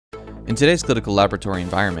In today's clinical laboratory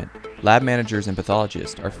environment, lab managers and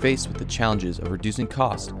pathologists are faced with the challenges of reducing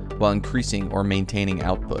cost while increasing or maintaining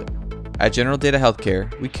output. At General Data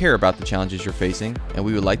Healthcare, we care about the challenges you're facing, and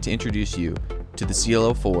we would like to introduce you to the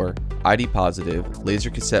CL04 ID-positive laser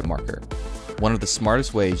cassette marker, one of the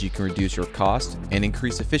smartest ways you can reduce your cost and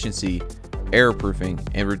increase efficiency, error-proofing,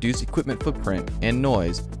 and reduce equipment footprint and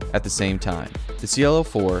noise at the same time. The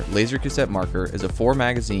CL04 laser cassette marker is a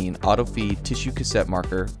 4-magazine auto-feed tissue cassette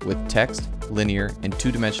marker with text, linear, and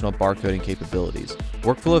 2-dimensional barcoding capabilities.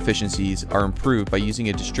 Workflow efficiencies are improved by using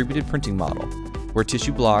a distributed printing model, where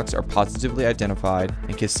tissue blocks are positively identified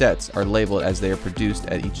and cassettes are labeled as they are produced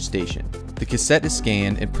at each station. The cassette is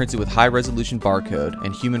scanned and printed with high-resolution barcode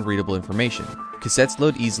and human-readable information. Cassettes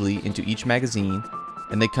load easily into each magazine,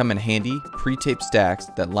 and they come in handy, pre-taped stacks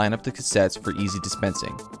that line up the cassettes for easy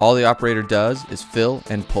dispensing. All the operator does is fill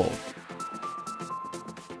and pull.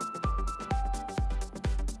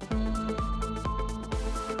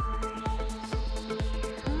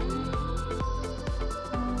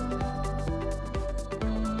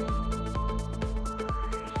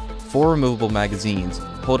 Four removable magazines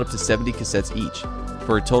hold up to 70 cassettes each,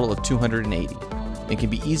 for a total of 280, and can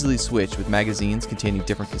be easily switched with magazines containing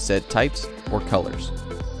different cassette types or colors.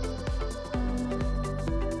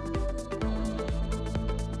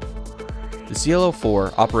 The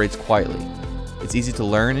CL04 operates quietly. It's easy to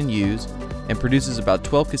learn and use, and produces about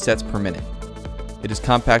 12 cassettes per minute. It is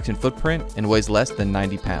compact in footprint and weighs less than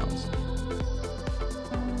 90 pounds.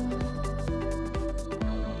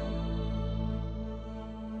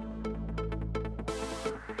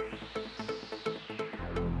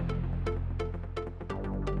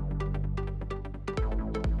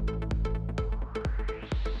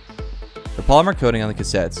 The polymer coating on the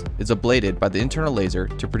cassettes is ablated by the internal laser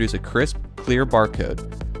to produce a crisp, clear barcode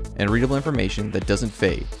and readable information that doesn't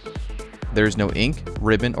fade. There is no ink,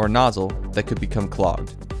 ribbon, or nozzle that could become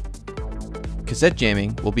clogged. Cassette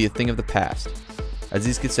jamming will be a thing of the past, as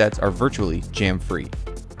these cassettes are virtually jam-free.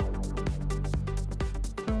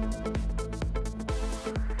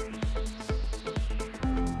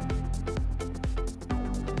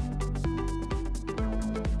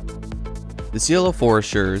 The CL04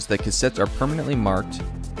 assures that cassettes are permanently marked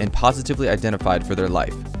and positively identified for their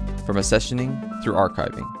life, from accessioning through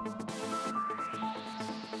archiving.